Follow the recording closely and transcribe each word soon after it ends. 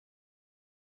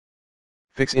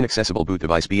Fix Inaccessible Boot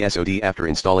Device BSOD after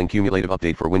installing Cumulative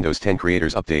Update for Windows 10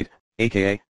 Creators Update,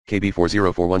 aka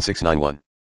KB40416191.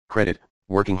 Credit,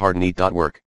 working hard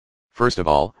need.work. First of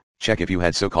all, check if you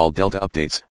had so-called Delta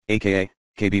updates, aka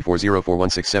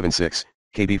KB40416676,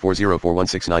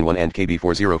 KB40416191 and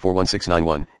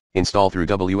KB40416191, install through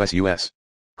WSUS.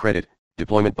 Credit,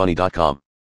 deploymentbunny.com.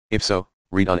 If so,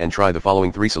 read on and try the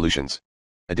following 3 solutions.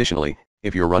 Additionally,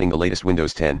 if you're running the latest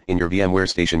Windows 10 in your VMware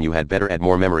station, you had better add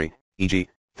more memory, e.g.,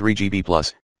 3 GB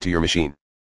plus, to your machine.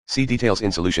 See details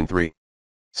in Solution 3.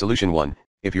 Solution 1,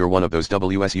 if you're one of those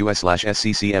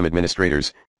WSUS/SCCM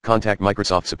administrators, contact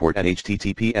Microsoft support at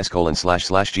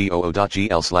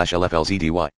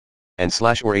https://goo.gl/lflzdy and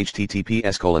 /or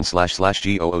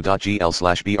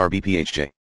https://goo.gl/brbphj.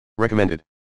 Recommended.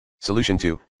 Solution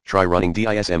 2, try running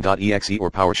dism.exe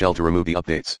or PowerShell to remove the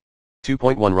updates.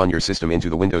 2.1 Run your system into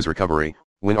the Windows Recovery,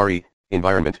 WinRE,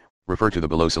 environment, refer to the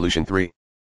below Solution 3.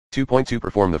 2.2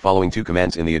 Perform the following 2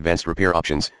 commands in the advanced repair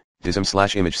options,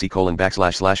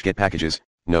 dism/imagec:// get packages.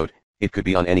 Note, it could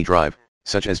be on any drive,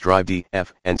 such as drive D,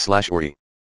 F, and /or E.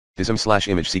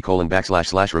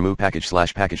 dism/imagec:// remove package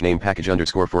name package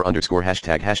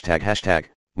 _for_###.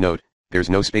 Note, there's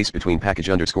no space between package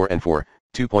underscore and for.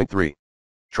 2.3.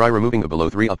 Try removing the below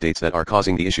 3 updates that are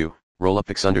causing the issue. Roll up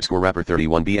fix _wrapper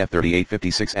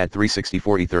 31BF3856 add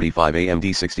 364E35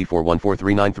 AMD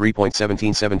 641439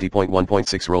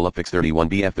 3.17 roll up fix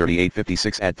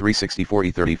 31BF3856 add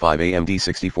 364E35 AMD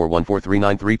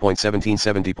 641439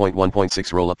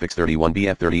 3.17 roll up fix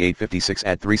 31BF3856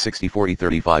 add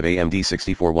 364E35 AMD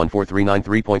 641439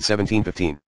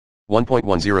 3.17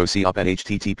 1.10 See up at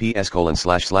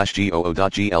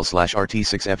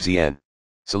https://goo.gl/rt6fzn.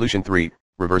 Solution 3,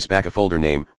 reverse back a folder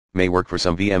name, may work for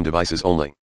some VM devices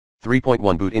only.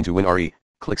 3.1 Boot into WinRE,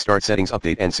 click Start Settings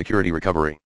Update and Security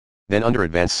Recovery. Then under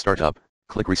Advanced Startup,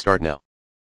 click Restart Now.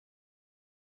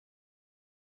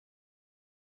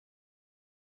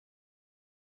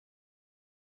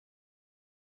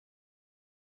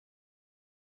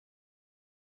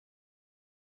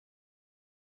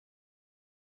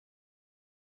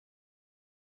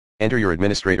 Enter your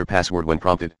administrator password when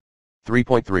prompted.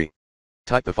 3.3.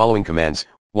 Type the following commands,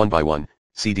 one by one.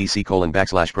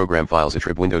 cdc:/program files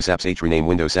attrib Windows apps rename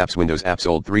Windows apps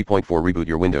old 3.4 reboot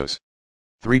your Windows.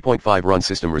 3.5 Run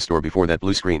system restore before that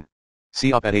blue screen.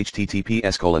 See up at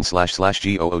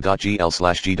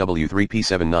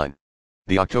https://goo.gl/gw3p79.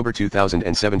 The October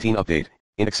 2017 update,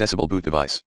 Inaccessible Boot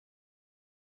Device.